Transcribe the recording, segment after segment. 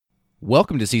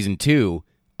Welcome to Season 2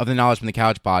 of the Knowledge from the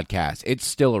Couch podcast. It's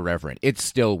still irreverent. It's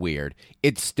still weird.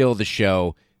 It's still the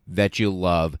show that you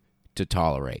love to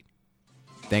tolerate.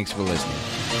 Thanks for listening.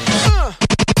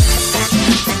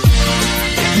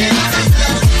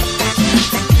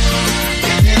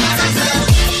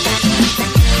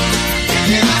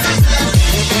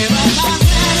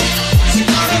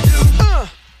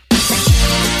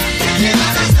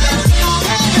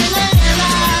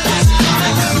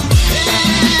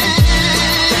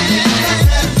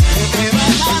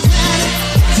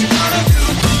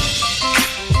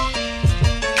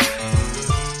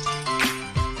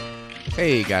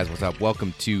 Hey guys, what's up?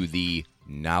 Welcome to the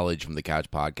Knowledge from the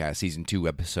Couch podcast, Season 2,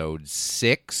 Episode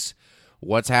 6.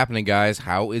 What's happening, guys?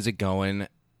 How is it going?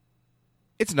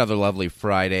 It's another lovely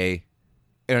Friday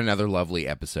and another lovely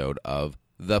episode of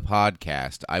the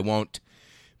podcast. I won't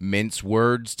mince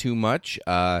words too much.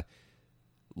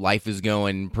 Life is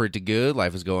going pretty good.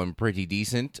 Life is going pretty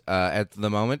decent at the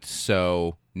moment,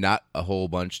 so not a whole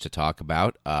bunch to talk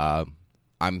about.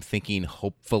 I'm thinking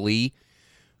hopefully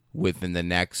within the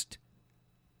next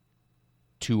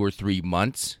 2 or 3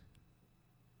 months,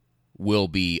 we'll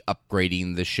be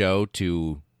upgrading the show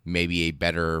to maybe a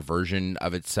better version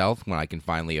of itself when I can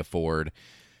finally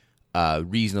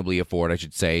reasonably afford, I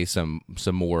should say, some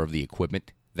more of the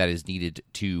equipment that is needed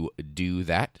to do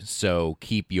that. So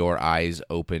keep your eyes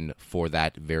open for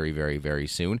that very, very, very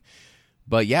soon.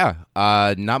 But yeah,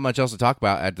 not much else to talk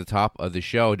about at the top of the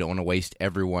show. Don't want to waste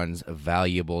everyone's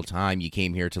valuable time. You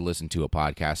came here to listen to a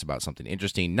podcast about something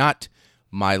interesting, not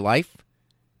my life,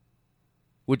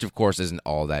 which of course isn't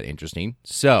all that interesting.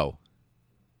 So,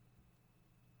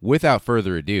 without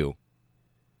further ado,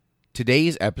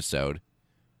 today's episode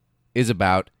is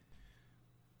about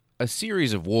a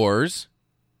series of wars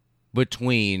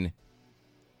between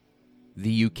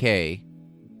the UK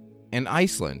and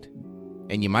Iceland.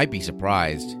 And you might be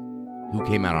surprised who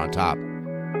came out on top.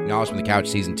 Knowledge from the Couch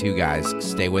Season 2, guys.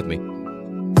 Stay with me.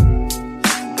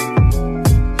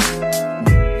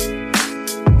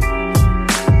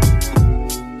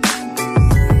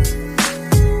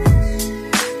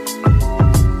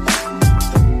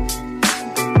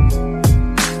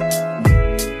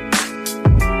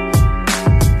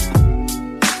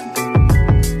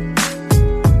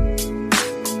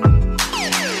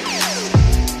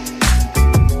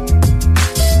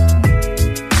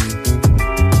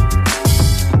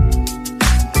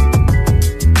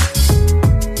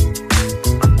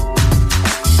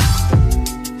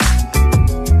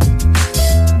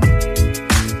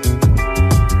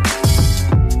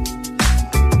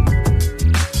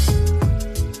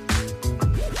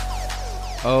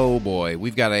 Oh boy, we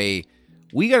got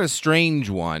a strange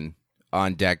one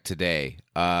on deck today.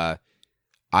 I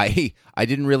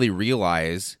didn't really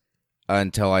realize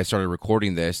until I started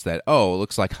recording this that it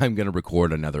looks like I'm going to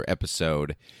record another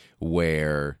episode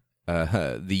where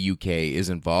the UK is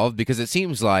involved, because it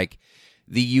seems like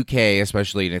the UK,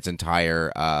 especially in its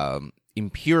entire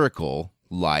empirical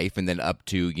life, and then up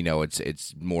to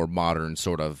its more modern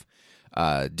sort of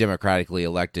democratically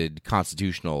elected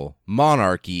constitutional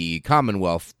monarchy,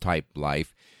 Commonwealth type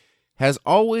life, has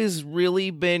always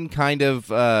really been kind of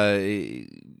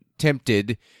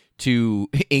tempted to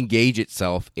engage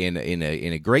itself in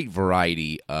a great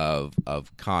variety of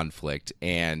conflict,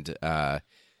 and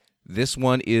this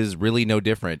one is really no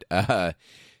different.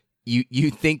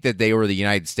 You think that they were the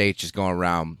United States just going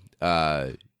around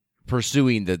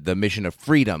pursuing the mission of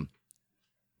freedom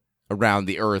around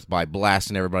the earth by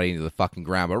blasting everybody into the fucking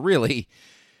ground, but really,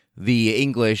 the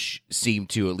English seem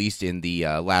to, at least in the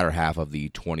latter half of the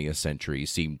 20th century,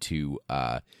 seem to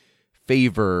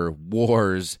favor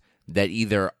wars that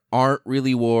either aren't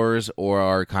really wars or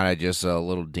are kind of just a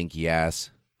little dinky ass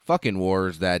fucking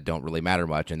wars that don't really matter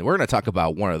much. And we're going to talk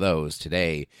about one of those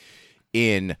today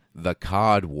in the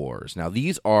Cod Wars. Now,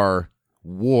 these are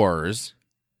wars,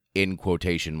 in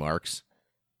quotation marks,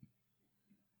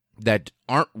 that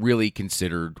aren't really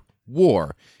considered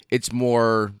war. It's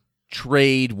more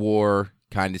trade war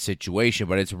kind of situation,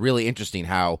 but it's really interesting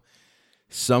how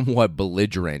somewhat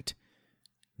belligerent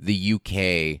the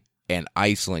UK and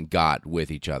Iceland got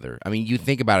with each other. I mean, you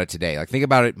think about it today. Like, think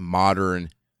about it, modern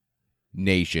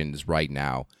nations right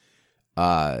now.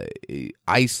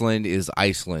 Iceland is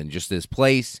Iceland, just this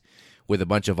place with a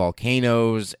bunch of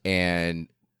volcanoes and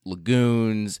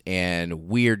lagoons and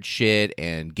weird shit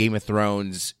and Game of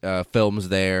Thrones films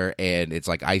there, and it's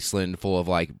like Iceland full of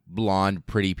like blonde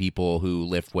pretty people who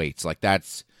lift weights. Like,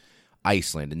 that's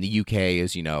Iceland, and the UK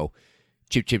is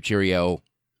chip chip cheerio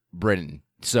Britain.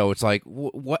 So it's like,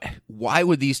 what? Why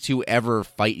would these two ever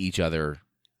fight each other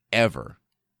ever?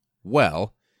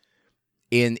 Well,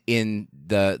 in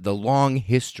the long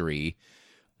history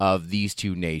of these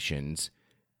two nations,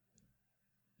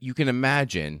 you can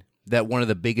imagine that one of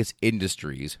the biggest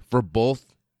industries for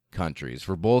both countries,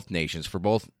 for both nations, for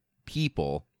both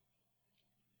people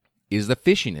is the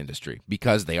fishing industry,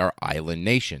 because they are island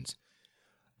nations.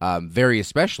 Very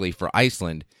especially for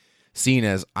Iceland, seeing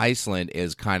as Iceland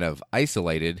is kind of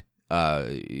isolated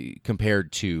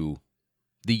compared to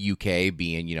the UK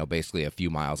being, basically a few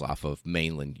miles off of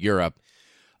mainland Europe.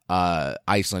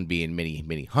 Iceland being many,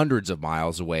 many hundreds of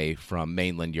miles away from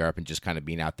mainland Europe and just kind of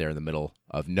being out there in the middle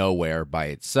of nowhere by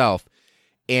itself,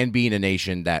 and being a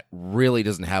nation that really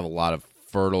doesn't have a lot of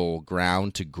fertile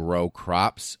ground to grow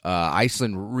crops.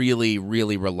 Iceland really,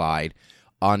 really relied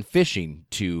on fishing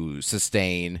to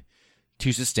sustain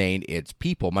its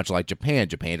people, much like Japan.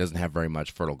 Japan doesn't have very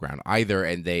much fertile ground either,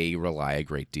 and they rely a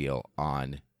great deal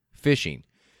on fishing.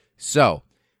 So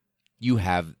you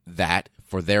have that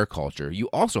for their culture. You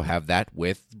also have that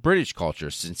with British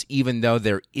culture, since even though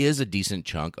there is a decent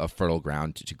chunk of fertile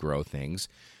ground to grow things,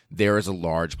 there is a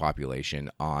large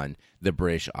population on the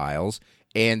British Isles,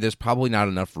 and there's probably not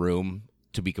enough room,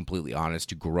 to be completely honest,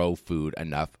 to grow food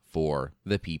enough for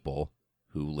the people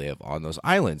who live on those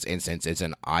islands. And since it's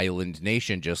an island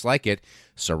nation just like it,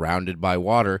 surrounded by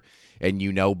water, and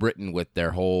Britain with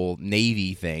their whole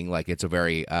navy thing, like it's a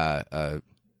very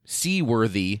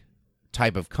seaworthy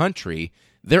type of country,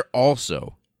 they're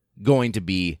also going to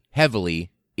be heavily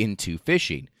into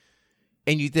fishing.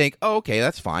 And you think, oh, okay,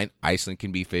 that's fine. Iceland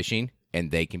can be fishing,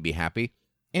 and they can be happy.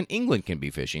 And England can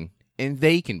be fishing, and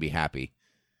they can be happy.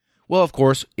 Well, of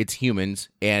course, it's humans,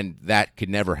 and that could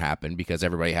never happen because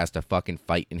everybody has to fucking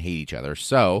fight and hate each other.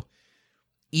 So,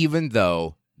 even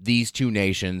though these two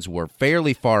nations were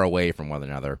fairly far away from one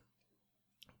another,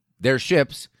 their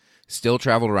ships still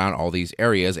traveled around all these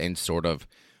areas and sort of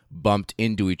bumped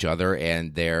into each other,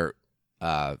 and their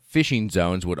fishing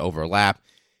zones would overlap,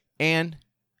 and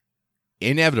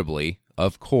inevitably,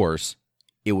 of course,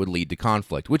 it would lead to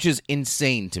conflict, which is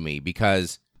insane to me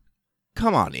because,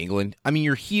 come on, England. I mean,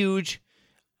 you're huge.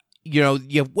 You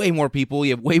have way more people.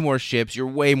 You have way more ships. You're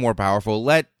way more powerful.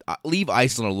 Leave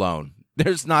Iceland alone.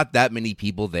 There's not that many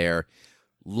people there.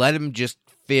 Let them just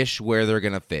fish where they're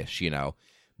going to fish,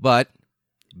 But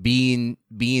being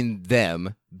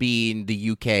them, being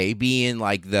the UK, being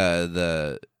like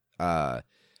the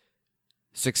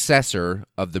successor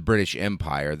of the British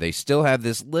Empire, they still have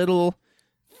this little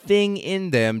thing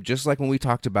in them, just like when we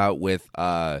talked about with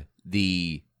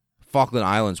the Falkland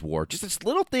Islands War, just this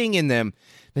little thing in them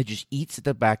that just eats at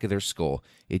the back of their skull.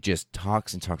 It just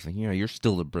talks and talks like, you're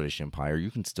still the British Empire.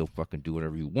 You can still fucking do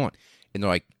whatever you want. And they're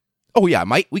like, oh yeah,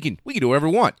 mate, we can do whatever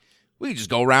we want. We can just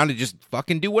go around and just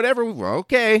fucking do whatever.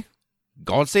 Okay,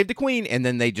 God save the Queen. And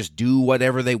then they just do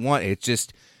whatever they want. It's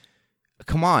just,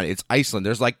 come on, it's Iceland.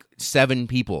 There's like 7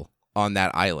 people on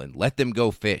that island. Let them go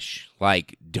fish.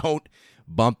 Like, don't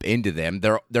bump into them.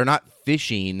 They're not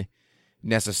fishing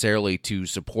necessarily to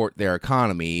support their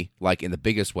economy, like in the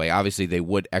biggest way. Obviously, they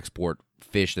would export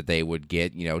fish that they would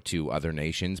get, to other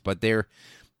nations, but their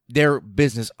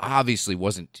business obviously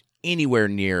wasn't anywhere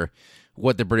near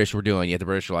what the British were doing. Yet the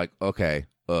British were like, okay,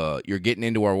 you're getting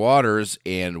into our waters,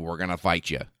 and we're gonna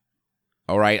fight you.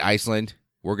 All right, Iceland,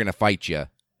 we're gonna fight you,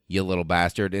 you little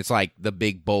bastard. It's like the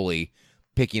big bully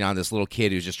picking on this little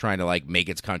kid who's just trying to like make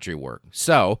its country work.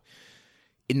 So,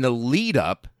 in the lead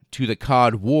up to the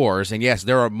Cod Wars, and yes,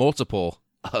 there are multiple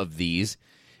of these,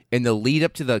 in the lead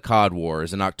up to the Cod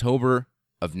Wars in October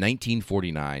of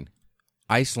 1949,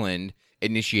 Iceland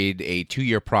initiated a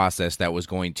 2-year process that was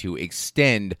going to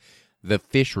extend the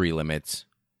fishery limits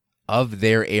of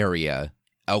their area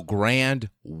a grand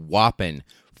whopping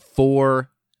 4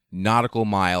 nautical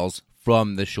miles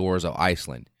from the shores of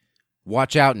Iceland.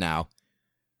 Watch out now.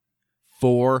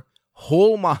 4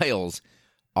 whole miles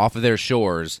off of their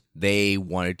shores, they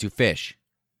wanted to fish.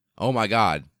 Oh my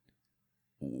God.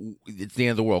 It's the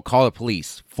end of the world. Call the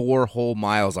police. 4 whole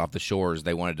miles off the shores,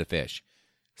 they wanted to fish.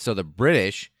 So the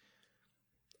British,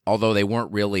 although they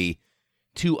weren't really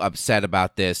too upset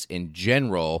about this in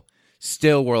general,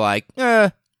 still were like,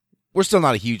 we're still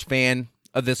not a huge fan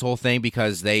of this whole thing,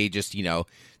 because they just,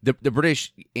 the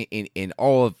British, in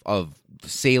all of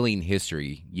sailing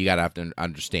history, you got to have to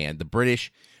understand, the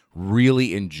British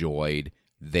really enjoyed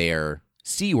their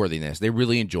seaworthiness. They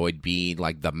really enjoyed being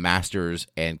like the masters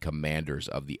and commanders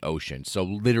of the ocean. So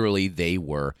literally they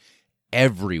were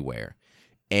everywhere.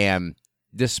 And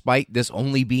despite this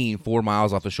only being 4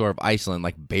 miles off the shore of Iceland,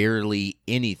 like barely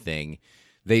anything,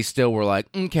 they still were like,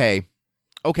 okay,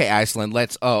 Iceland,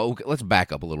 let's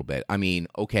back up a little bit. I mean,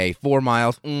 okay, 4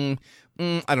 miles, I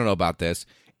don't know about this.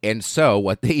 And so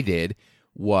what they did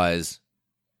was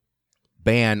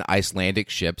ban Icelandic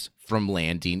ships from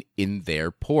landing in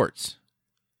their ports.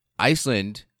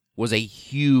 Iceland was a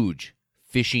huge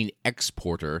fishing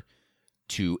exporter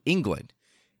to England.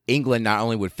 England not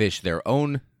only would fish their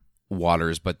own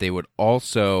waters, but they would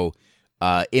also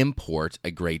import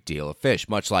a great deal of fish.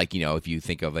 Much like, if you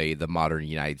think of the modern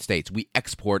United States, we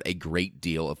export a great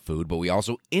deal of food, but we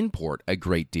also import a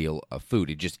great deal of food.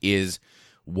 It just is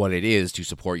what it is to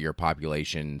support your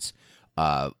population's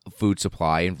food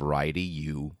supply and variety.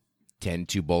 You tend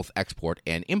to both export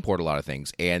and import a lot of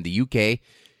things. And the UK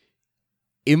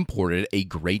imported a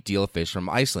great deal of fish from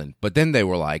Iceland. But then they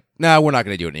were like, no, we're not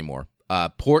going to do it anymore.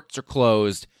 Ports are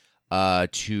closed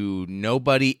to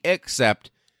nobody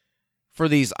except for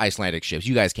these Icelandic ships.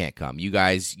 You guys can't come. You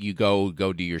go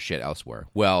do your shit elsewhere.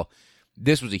 Well,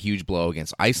 this was a huge blow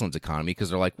against Iceland's economy because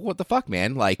they're like, what the fuck,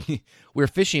 man? Like, we're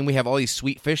fishing. We have all these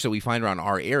sweet fish that we find around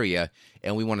our area,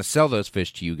 and we want to sell those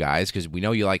fish to you guys because we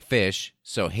know you like fish,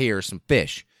 so here's some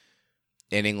fish.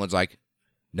 And England's like,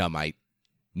 no, mate,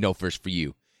 no fish for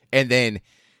you. And then,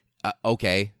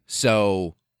 okay,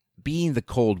 so being the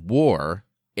Cold War,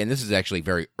 and this is actually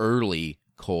very early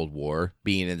Cold War,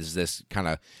 being this kind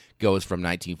of goes from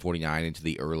 1949 into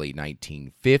the early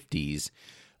 1950s,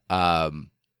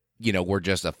 we're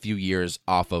just a few years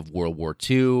off of World War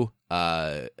II,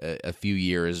 a few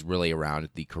years really around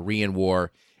the Korean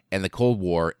War, and the Cold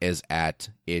War is at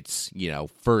its,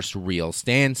 first real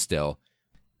standstill.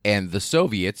 And the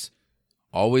Soviets,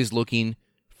 always looking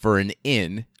for an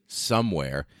in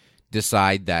somewhere,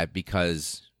 decide that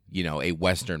because, a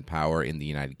Western power in the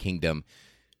United Kingdom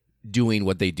doing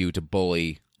what they do to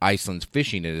bully Iceland's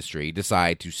fishing industry,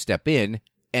 decide to step in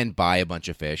and buy a bunch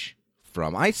of fish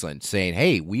from Iceland, saying,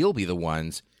 hey, we'll be the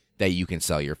ones that you can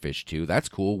sell your fish to. That's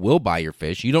cool. We'll buy your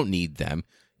fish. You don't need them.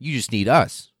 You just need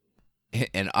us.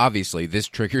 And obviously, this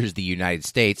triggers the United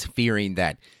States, fearing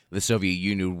that the Soviet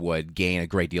Union would gain a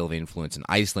great deal of influence in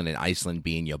Iceland, and Iceland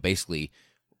being, basically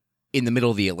in the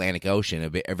middle of the Atlantic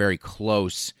Ocean, a very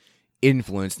close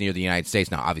influence near the United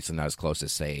States. Now, obviously not as close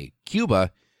as, say,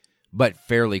 Cuba, but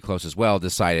fairly close as well,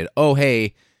 decided, oh,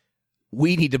 hey,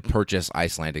 we need to purchase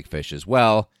Icelandic fish as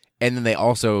well. And then they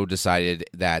also decided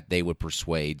that they would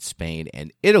persuade Spain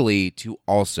and Italy to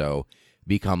also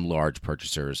become large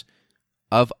purchasers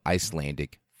of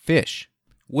Icelandic fish,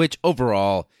 which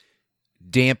overall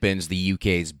dampens the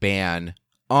UK's ban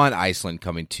on Iceland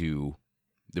coming to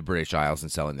the British Isles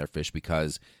and selling their fish,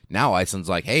 because now Iceland's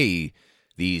like, hey,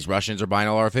 these Russians are buying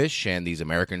all our fish, and these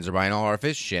Americans are buying all our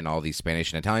fish, and all these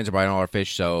Spanish and Italians are buying all our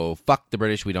fish, so fuck the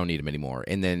British, we don't need them anymore.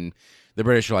 And then the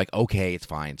British are like, okay, it's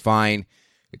fine,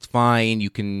 you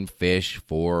can fish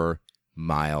for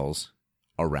miles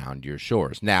around your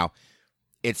shores. Now,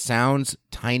 it sounds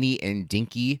tiny and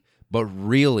dinky, but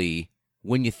really,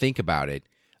 when you think about it,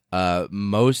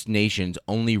 most nations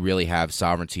only really have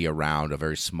sovereignty around a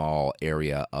very small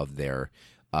area of their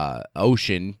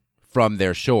ocean from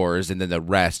their shores, and then the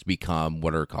rest become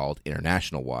what are called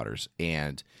international waters.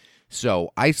 And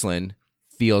so Iceland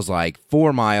feels like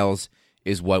 4 miles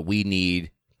is what we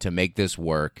need to make this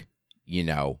work,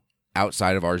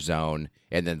 outside of our zone,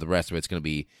 and then the rest of it's going to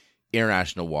be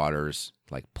international waters.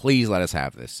 Like, please let us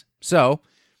have this. So,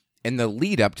 in the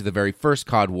lead up to the very first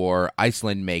Cod War,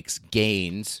 Iceland makes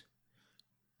gains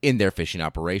in their fishing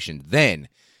operation. Then,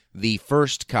 the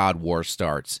first Cod War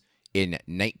starts in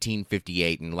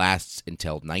 1958 and lasts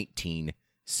until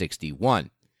 1961.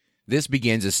 This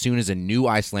begins as soon as a new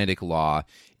Icelandic law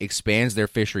expands their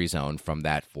fishery zone from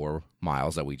that 4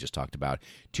 miles that we just talked about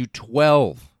to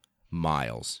 12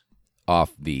 miles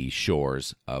off the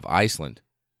shores of Iceland.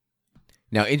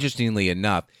 Now, interestingly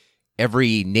enough,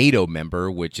 every NATO member,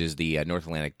 which is the North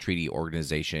Atlantic Treaty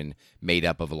Organization made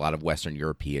up of a lot of Western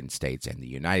European states and the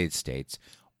United States,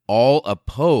 all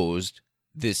opposed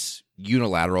this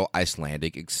unilateral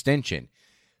Icelandic extension.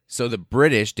 So the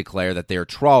British declare that their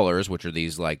trawlers, which are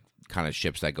these kind of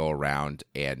ships that go around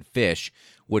and fish,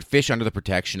 would fish under the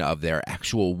protection of their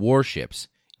actual warships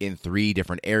in 3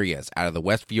 different areas, out of the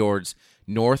West Fjords,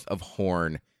 north of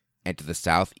Horn, and to the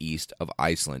southeast of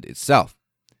Iceland itself.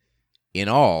 In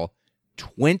all,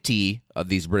 20 of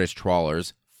these British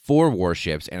trawlers, 4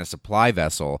 warships, and a supply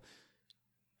vessel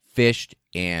fished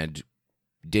and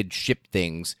did ship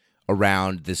things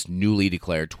around this newly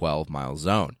declared 12-mile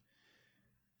zone.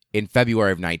 In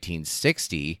February of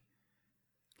 1960,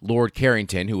 Lord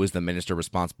Carrington, who was the minister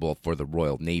responsible for the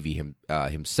Royal Navy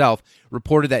himself,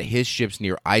 reported that his ships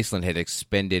near Iceland had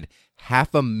expended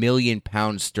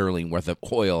 £500,000 worth of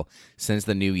oil since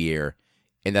the new year,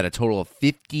 and that a total of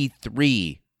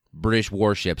 53 British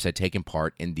warships had taken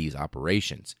part in these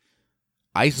operations.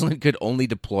 Iceland could only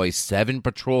deploy 7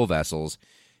 patrol vessels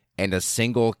and a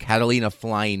single Catalina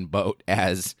flying boat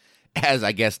as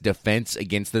I guess defense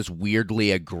against this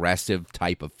weirdly aggressive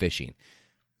type of fishing.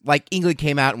 Like, England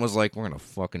came out and was like, we're gonna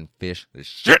fucking fish the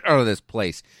shit out of this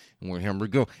place, and here we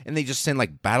go. And they just send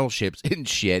like battleships and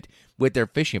shit with their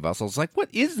fishing vessels. Like, what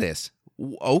is this?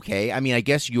 Okay, I mean, I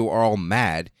guess you are all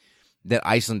mad that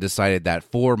Iceland decided that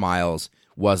 4 miles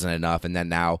wasn't enough, and then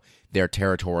now their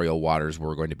territorial waters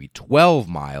were going to be 12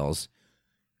 miles,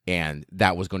 and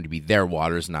that was going to be their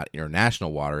waters, not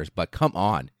international waters. But come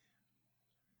on.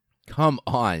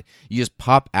 You just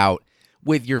pop out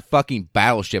with your fucking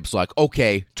battleships like,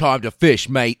 okay, time to fish,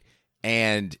 mate.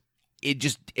 And it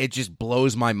just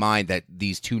blows my mind that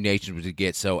these two nations would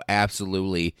get so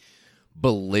absolutely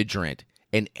belligerent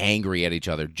and angry at each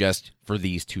other just for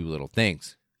these two little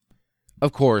things.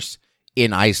 Of course,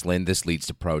 in Iceland, this leads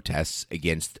to protests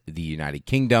against the United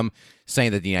Kingdom,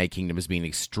 saying that the United Kingdom is being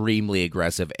extremely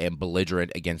aggressive and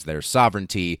belligerent against their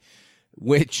sovereignty,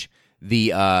 which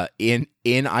in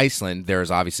Iceland,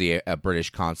 there's obviously a British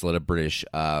consulate, a British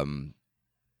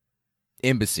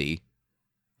embassy,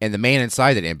 and the man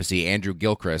inside that embassy, Andrew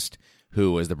Gilchrist,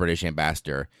 who is the British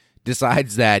ambassador,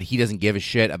 decides that he doesn't give a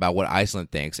shit about what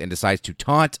Iceland thinks and decides to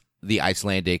taunt the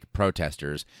Icelandic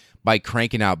protesters by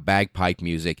cranking out bagpipe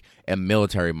music and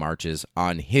military marches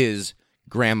on his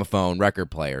gramophone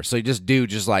record player. So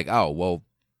just like, oh, well,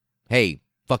 hey,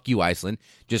 fuck you, Iceland,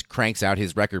 just cranks out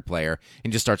his record player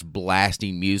and just starts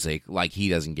blasting music like he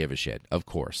doesn't give a shit, of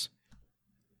course.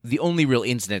 The only real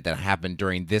incident that happened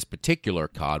during this particular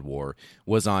Cod War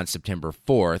was on September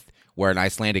 4th, where an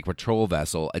Icelandic patrol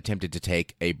vessel attempted to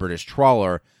take a British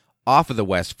trawler off of the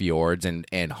West Fjords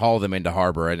and haul them into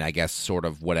harbor and I guess sort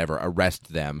of whatever,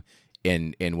 arrest them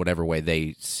in whatever way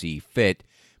they see fit,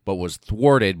 but was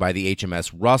thwarted by the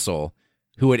HMS Russell,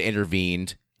 who had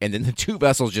intervened, and then the two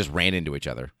vessels just ran into each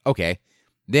other. Okay.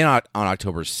 Then on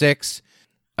October 6th,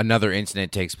 another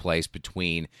incident takes place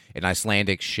between an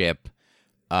Icelandic ship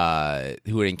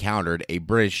who had encountered a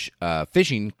British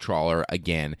fishing trawler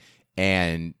again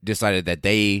and decided that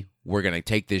they were going to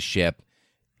take this ship,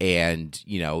 and,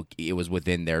 you know, it was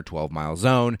within their 12-mile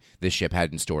zone. This ship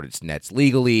hadn't stored its nets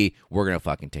legally. We're going to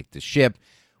fucking take this ship.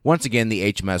 Once again,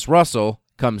 the HMS Russell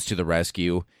comes to the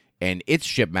rescue, and its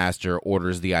shipmaster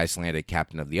orders the Icelandic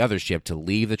captain of the other ship to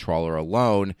leave the trawler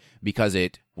alone because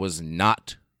it was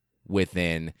not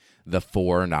within the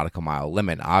 4 nautical mile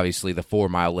limit. Obviously, the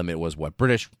 4-mile limit was what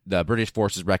the British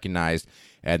forces recognized,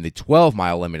 and the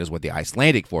 12-mile limit is what the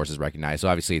Icelandic forces recognized. So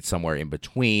obviously, it's somewhere in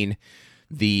between.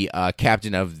 The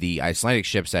captain of the Icelandic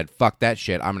ship said, "Fuck that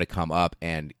shit! I'm going to come up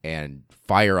and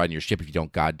fire on your ship if you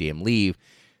don't goddamn leave."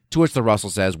 To which the Russell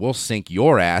says, "We'll sink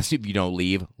your ass if you don't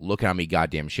leave. Look how many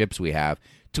goddamn ships we have."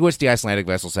 To which the Icelandic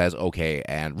vessel says, "Okay,"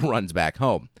 and runs back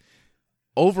home.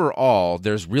 Overall,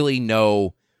 there's really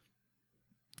no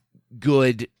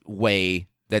good way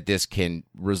that this can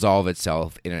resolve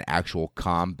itself in an actual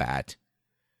combat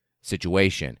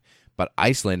situation. But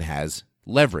Iceland has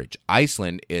leverage.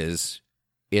 Iceland is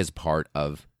part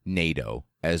of NATO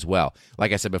as well.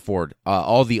 Like I said before,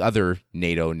 all the other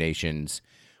NATO nations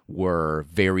were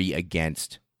very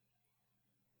against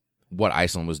what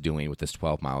Iceland was doing with this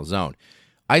 12-mile zone.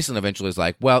 Iceland eventually is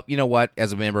like, well, you know what?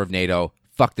 As a member of NATO,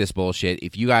 fuck this bullshit.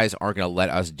 If you guys aren't going to let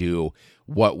us do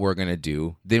what we're going to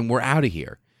do, then we're out of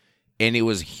here. And it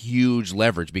was huge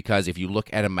leverage because if you look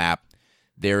at a map,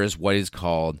 there is what is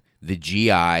called the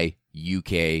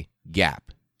GI-UK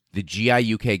gap. The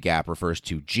GI-UK gap refers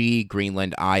to G,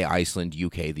 Greenland, I, Iceland,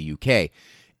 UK, the UK.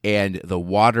 And the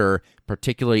water,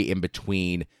 particularly in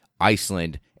between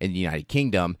Iceland and the United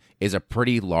Kingdom, is a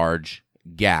pretty large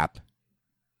gap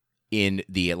in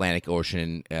the Atlantic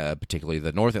Ocean, particularly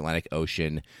the North Atlantic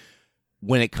Ocean,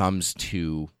 when it comes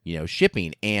to, you know,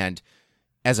 shipping. And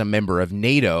as a member of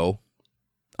NATO,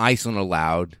 Iceland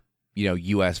allowed, you know,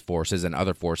 U.S. forces and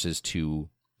other forces to,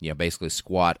 you know, basically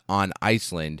squat on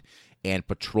Iceland and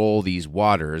patrol these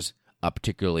waters,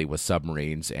 particularly with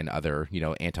submarines and other, you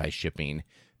know, anti-shipping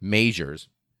measures.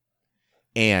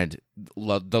 And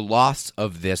the loss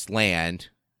of this land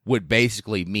would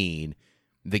basically mean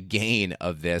the gain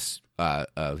of this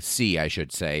sea, I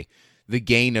should say, the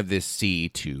gain of this sea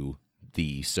to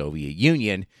the Soviet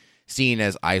Union, seeing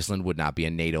as Iceland would not be a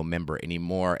NATO member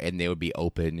anymore, and they would be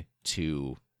open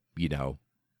to, you know,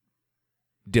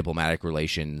 diplomatic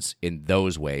relations in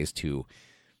those ways to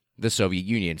the Soviet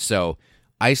Union. So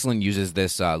Iceland uses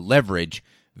this leverage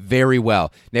very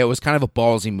well. Now, it was kind of a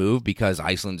ballsy move because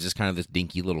Iceland is just kind of this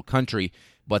dinky little country,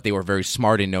 but they were very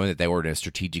smart in knowing that they were in a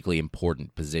strategically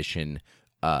important position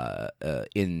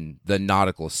in the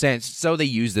nautical sense. So they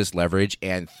used this leverage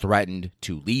and threatened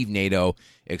to leave NATO,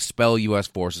 expel U.S.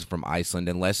 forces from Iceland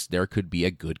unless there could be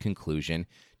a good conclusion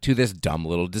to this dumb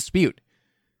little dispute.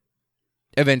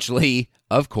 Eventually,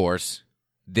 of course,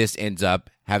 this ends up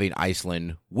having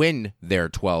Iceland win their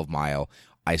 12-mile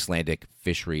Icelandic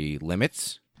fishery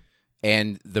limits,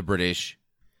 and the British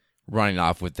running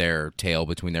off with their tail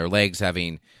between their legs,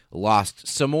 having lost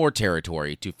some more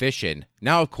territory to fish in.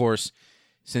 Now, of course,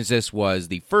 since this was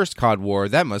the first Cod War,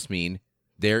 that must mean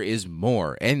there is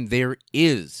more, and there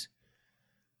is.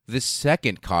 The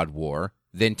second Cod War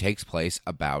then takes place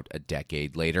about a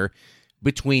decade later,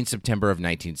 between September of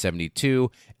 1972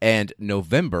 and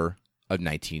November of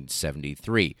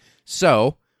 1973.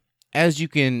 So, as you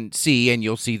can see, and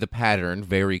you'll see the pattern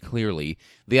very clearly,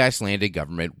 the Icelandic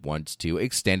government wants to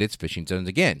extend its fishing zones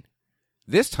again.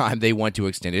 This time, they want to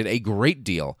extend it a great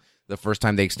deal. The first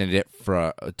time they extended it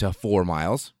to 4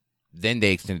 miles. Then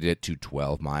they extended it to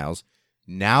 12 miles.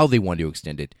 Now they want to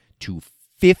extend it to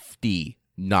 50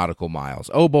 nautical miles.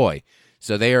 Oh boy.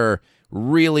 So they are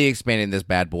really expanding this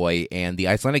bad boy, and the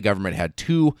Icelandic government had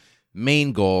two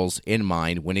main goals in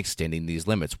mind when extending these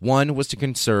limits. One was to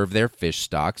conserve their fish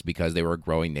stocks because they were a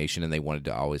growing nation and they wanted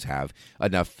to always have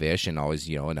enough fish and always,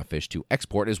 enough fish to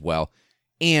export as well.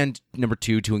 And number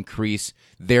two, to increase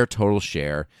their total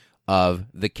share of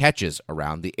the catches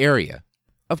around the area.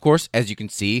 Of course, as you can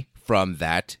see from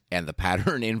that and the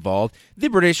pattern involved, the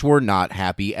British were not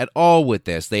happy at all with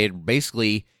this. They had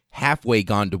basically halfway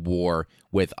gone to war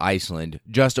with Iceland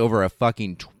just over a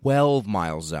fucking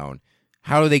 12-mile zone.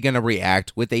 How are they going to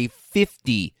react with a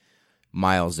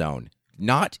 50-mile zone?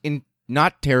 Not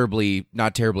terribly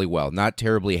well, not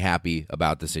terribly happy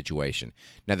about the situation.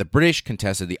 Now, the British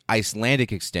contested the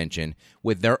Icelandic extension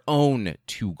with their own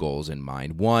two goals in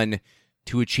mind. One,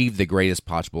 to achieve the greatest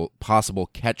possible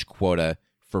catch quota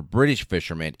for British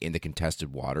fishermen in the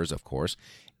contested waters, of course.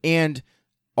 And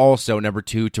also, number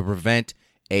two, to prevent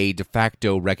a de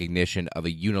facto recognition of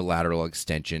a unilateral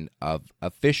extension of a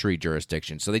fishery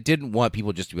jurisdiction. So they didn't want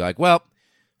people just to be like, well,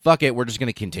 fuck it, we're just going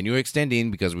to continue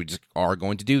extending because we just are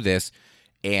going to do this.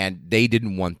 And they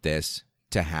didn't want this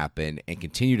to happen and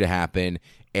continue to happen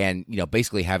and,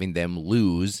 basically having them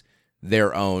lose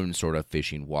their own sort of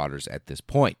fishing waters at this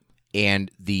point.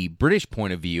 And the British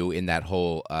point of view in that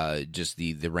whole just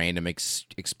the random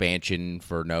expansion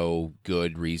for no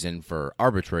good reason, for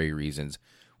arbitrary reasons,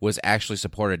 was actually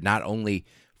supported not only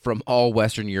from all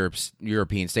Western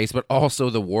European states, but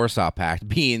also the Warsaw Pact,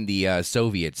 being the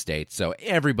Soviet states. So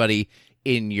everybody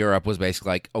in Europe was basically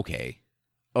like,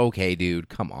 okay, dude,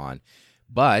 come on.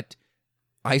 But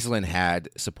Iceland had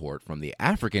support from the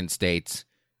African states,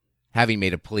 having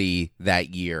made a plea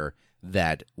that year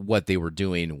that what they were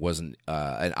doing was an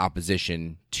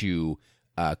opposition to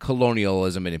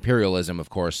colonialism and imperialism, of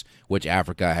course, which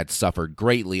Africa had suffered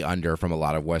greatly under from a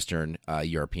lot of Western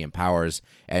European powers.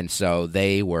 And so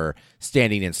they were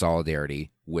standing in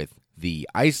solidarity with the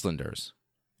Icelanders.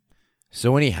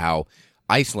 So anyhow,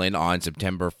 Iceland on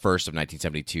September 1st of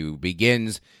 1972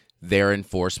 begins their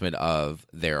enforcement of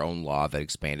their own law that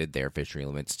expanded their fishery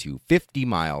limits to 50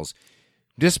 miles.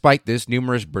 Despite this,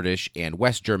 numerous British and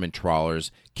West German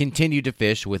trawlers continued to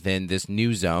fish within this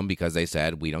new zone because they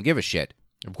said, we don't give a shit.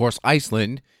 Of course,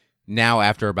 Iceland, now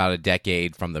after about a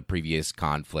decade from the previous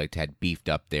conflict, had beefed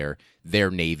up their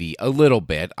navy a little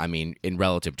bit, in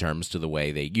relative terms to the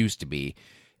way they used to be,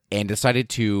 and decided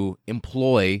to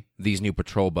employ these new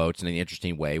patrol boats in an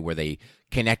interesting way where they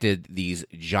connected these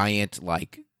giant,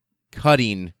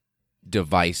 cutting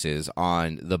devices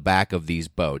on the back of these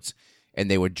boats,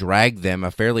 and they would drag them a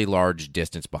fairly large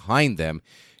distance behind them,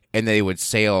 and they would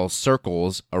sail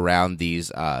circles around these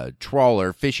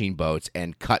trawler fishing boats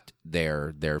and cut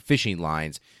their fishing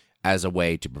lines as a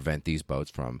way to prevent these boats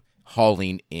from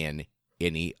hauling in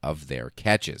any of their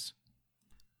catches.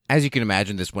 As you can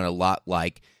imagine, this went a lot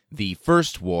like the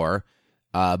First War,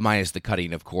 minus the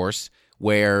cutting, of course,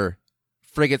 where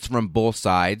frigates from both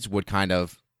sides would kind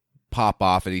of pop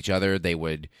off at each other. They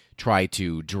would try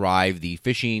to drive the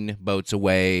fishing boats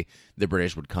away. The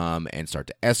British would come and start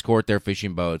to escort their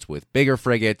fishing boats with bigger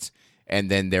frigates, and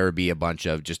then there would be a bunch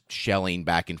of just shelling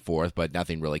back and forth, but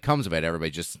nothing really comes of it.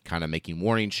 Everybody just kind of making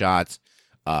warning shots,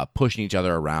 pushing each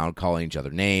other around, calling each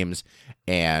other names,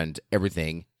 and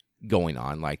everything going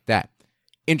on like that.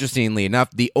 Interestingly enough,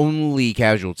 the only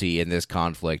casualty in this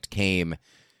conflict came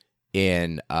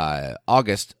in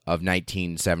August of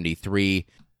 1973,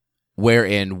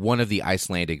 wherein one of the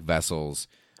Icelandic vessels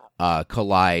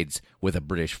collides with a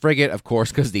British frigate, of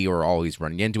course, because they were always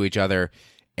running into each other,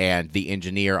 and the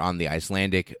engineer on the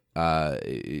Icelandic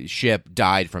ship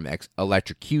died from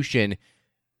electrocution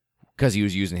because he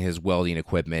was using his welding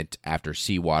equipment after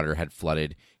seawater had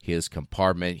flooded his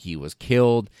compartment. He was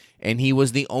killed, and he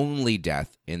was the only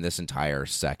death in this entire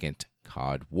Second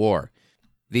Cod War.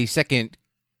 The Second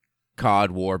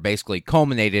Cod War basically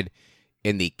culminated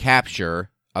in the capture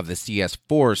of the CS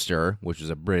Forester, which was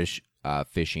a British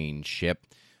fishing ship,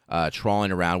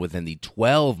 trawling around within the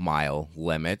 12-mile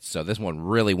limit. So this one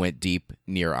really went deep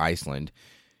near Iceland,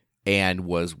 and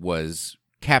was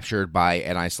captured by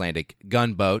an Icelandic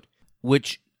gunboat,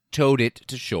 which towed it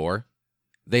to shore.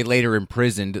 They later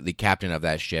imprisoned the captain of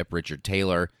that ship, Richard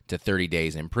Taylor, to 30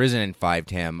 days in prison and fined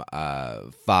him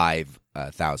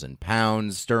 5,000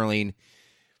 pounds sterling.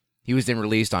 He was then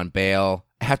released on bail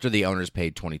after the owners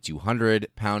paid 2,200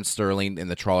 pounds sterling,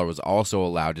 and the trawler was also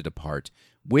allowed to depart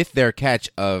with their catch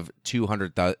of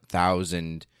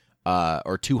 200,000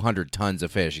 or 200 tons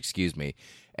of fish,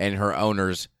 and her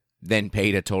owners then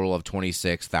paid a total of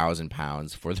 26,000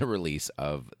 pounds for the release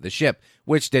of the ship,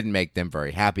 which didn't make them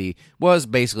very happy. Was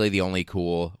basically the only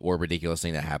cool or ridiculous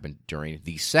thing that happened during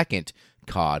the Second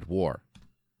Cod War.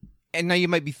 And now you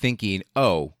might be thinking,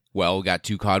 oh, well, we got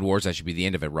 2 Cod Wars, that should be the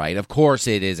end of it, right? Of course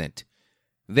it isn't.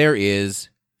 There is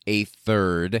a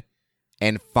third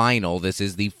and final, this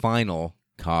is the final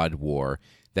Cod War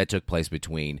that took place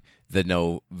between the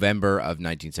November of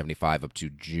 1975 up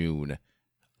to June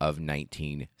of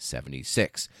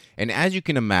 1976. And as you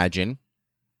can imagine,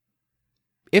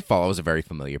 it follows a very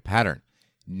familiar pattern.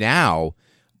 Now,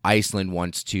 Iceland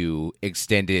wants to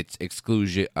extend its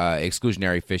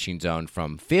exclusionary fishing zone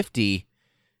from 50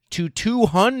 to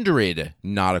 200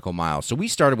 nautical miles. So we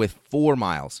started with 4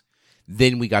 miles.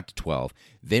 Then we got to 12.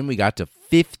 Then we got to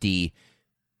 50.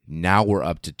 Now we're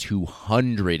up to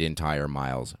 200 entire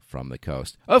miles from the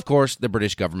coast. Of course, the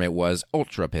British government was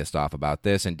ultra pissed off about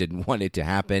this and didn't want it to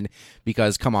happen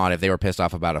because, come on, if they were pissed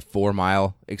off about a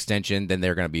 4-mile extension, then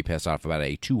they're going to be pissed off about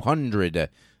a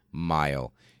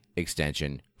 200-mile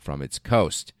extension from its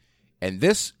coast. And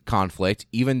this conflict,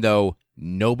 even though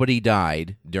nobody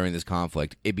died during this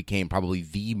conflict, it became probably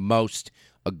the most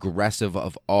aggressive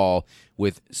of all,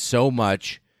 with so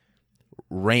much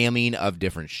ramming of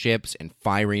different ships and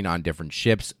firing on different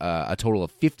ships. A total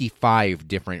of 55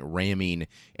 different ramming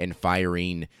and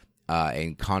firing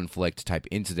and conflict type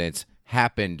incidents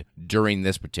happened during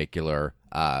this particular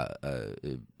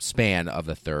span of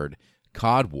the Third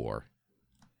Cod War.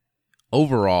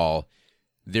 Overall,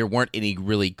 there weren't any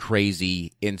really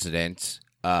crazy incidents,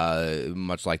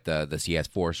 much like the CS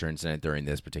Forester incident during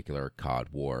this particular Cod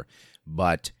War.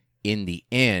 But in the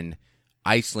end,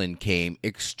 Iceland came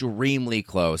extremely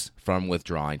close from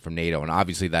withdrawing from NATO, and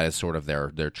obviously that is sort of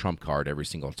their trump card every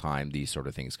single time these sort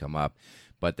of things come up.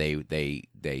 But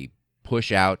they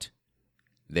push out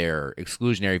their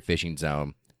exclusionary fishing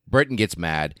zone. Britain gets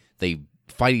mad. They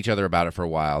fight each other about it for a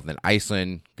while. Then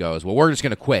Iceland goes, well, we're just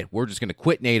going to quit. We're just going to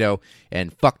quit NATO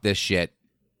and fuck this shit.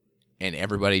 And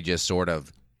everybody just sort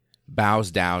of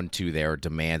bows down to their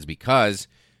demands because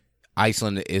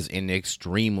Iceland is in an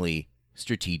extremely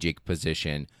strategic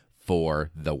position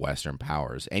for the Western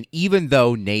powers. And even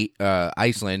though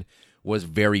Iceland was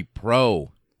very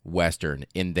pro-Western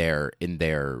in their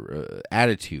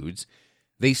attitudes,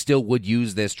 they still would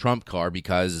use this trump card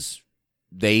because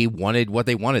they wanted what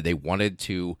they wanted. They wanted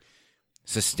to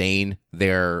sustain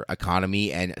their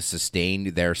economy and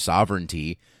sustain their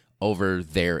sovereignty over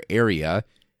their area,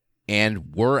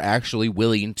 and were actually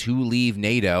willing to leave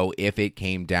NATO if it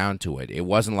came down to it. It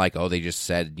wasn't like, oh, they just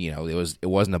said, it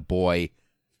wasn't a boy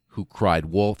who cried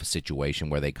wolf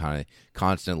situation where they kind of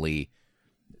constantly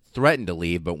threatened to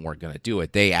leave but weren't going to do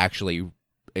it. They actually,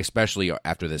 especially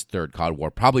after this Third Cod War,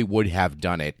 probably would have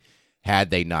done it had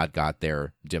they not got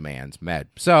their demands met.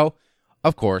 So,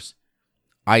 of course,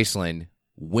 Iceland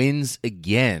wins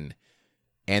again,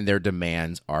 and their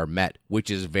demands are met, which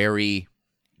is very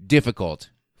difficult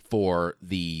for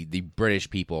the British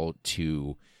people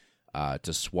to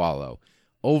swallow.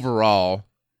 Overall,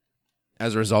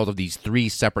 as a result of these 3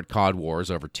 separate Cod Wars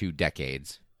over 2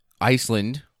 decades,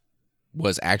 Iceland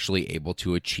was actually able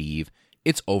to achieve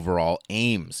its overall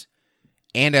aims.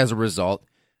 And as a result,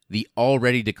 the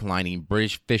already declining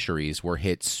British fisheries were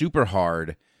hit super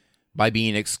hard by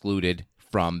being excluded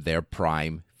from their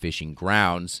prime fishing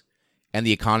grounds, and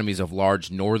the economies of large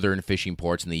northern fishing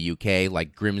ports in the UK,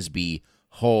 like Grimsby,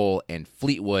 Hull, and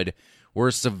Fleetwood,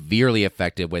 were severely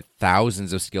affected, with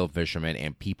thousands of skilled fishermen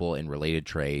and people in related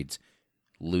trades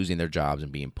losing their jobs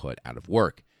and being put out of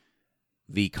work.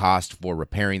 The cost for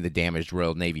repairing the damaged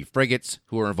Royal Navy frigates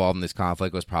who were involved in this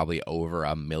conflict was probably over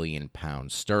 £1 million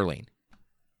sterling.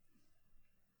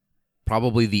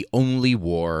 Probably the only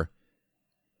war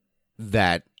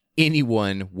that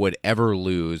anyone would ever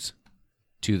lose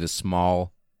to the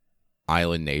small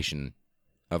island nation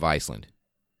of Iceland.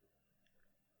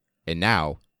 And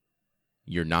now,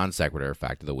 your non sequitur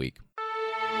fact of the week.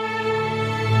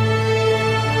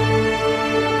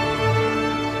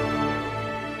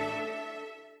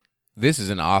 This is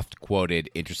an oft-quoted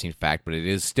interesting fact, but it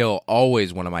is still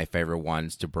always one of my favorite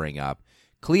ones to bring up.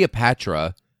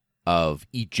 Cleopatra, of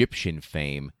Egyptian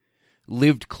fame,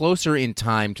 lived closer in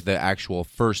time to the actual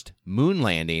first moon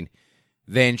landing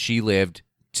than she lived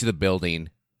to the building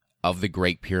of the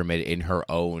Great Pyramid in her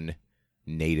own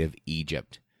native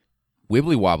Egypt.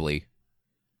 Wibbly wobbly,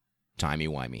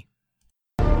 timey-wimey.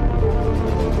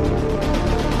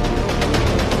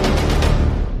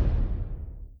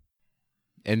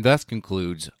 And thus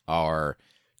concludes our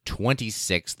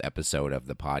 26th episode of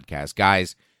the podcast.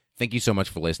 Guys, thank you so much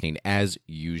for listening. As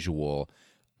usual,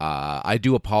 I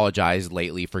do apologize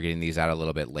lately for getting these out a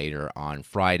little bit later on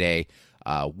Friday.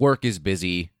 Work is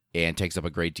busy and takes up a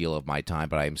great deal of my time,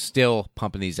 but I'm still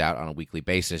pumping these out on a weekly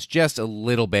basis, just a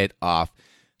little bit off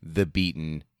the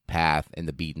beaten path and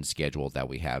the beaten schedule that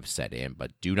we have set in.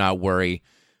 But do not worry,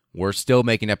 we're still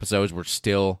making episodes. We're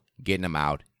still getting them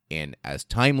out in as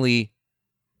timely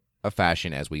a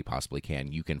fashion as we possibly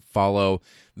can. You can follow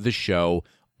the show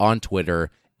on Twitter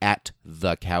at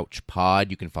The Couch Pod.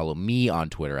 You can follow me on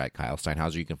Twitter at Kyle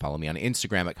Steinhauser. You can follow me on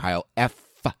Instagram at Kyle F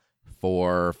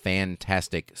for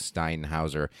Fantastic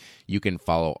Steinhauser. You can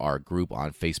follow our group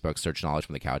on Facebook, search Knowledge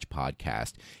from the Couch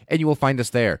Podcast, and you will find us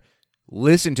there.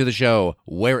 Listen to the show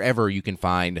wherever you can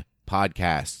find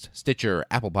podcasts: Stitcher,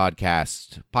 Apple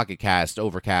Podcasts, Pocket Cast,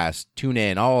 Overcast,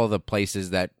 TuneIn, all the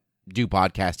places that do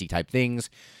podcasty type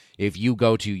things. If you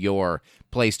go to your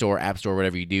Play Store, App Store,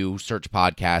 whatever you do, search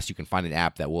podcast, you can find an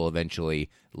app that will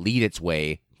eventually lead its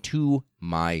way to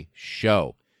my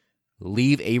show.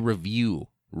 Leave a review.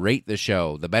 Rate the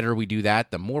show. The better we do that,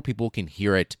 the more people can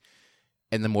hear it,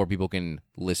 and the more people can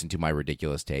listen to my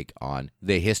ridiculous take on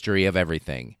the history of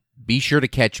everything. Be sure to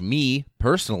catch me,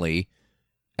 personally,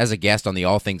 as a guest on the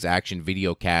All Things Action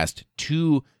videocast.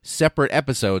 2 separate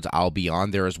episodes I'll be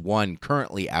on. There is one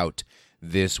currently out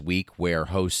this week where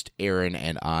host Aaron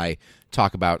and I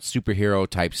talk about superhero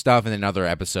type stuff, and another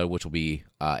episode which will be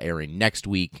airing next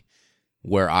week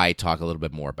where I talk a little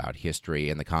bit more about history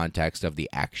in the context of the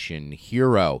action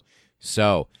hero.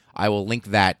 So I will link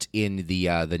that in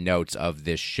the notes of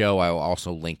this show. I will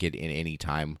also link it in any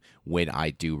time when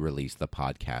I do release the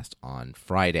podcast on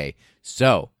Friday.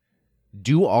 So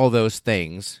do all those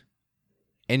things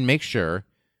and make sure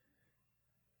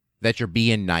that you're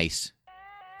being nice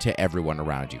to everyone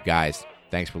around you. Guys,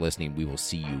 thanks for listening. We will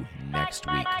see you next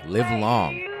week. Live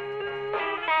long,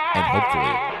 and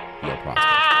hopefully you'll prosper.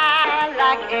 I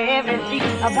like everything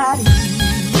about you.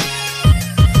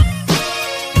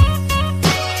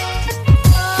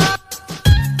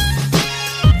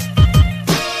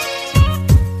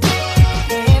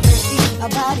 Everything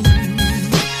about you.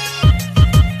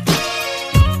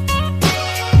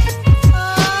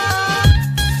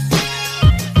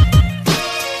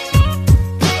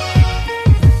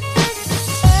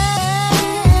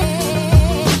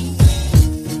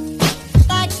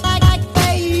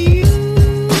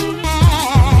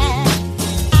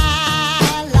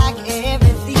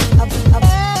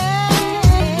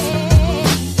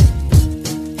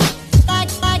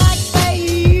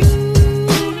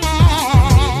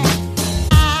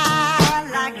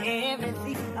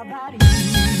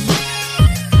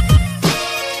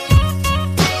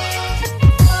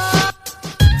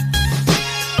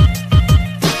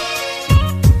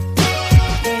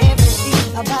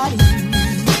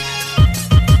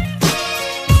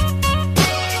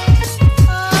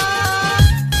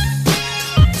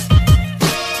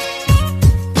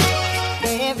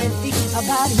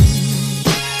 About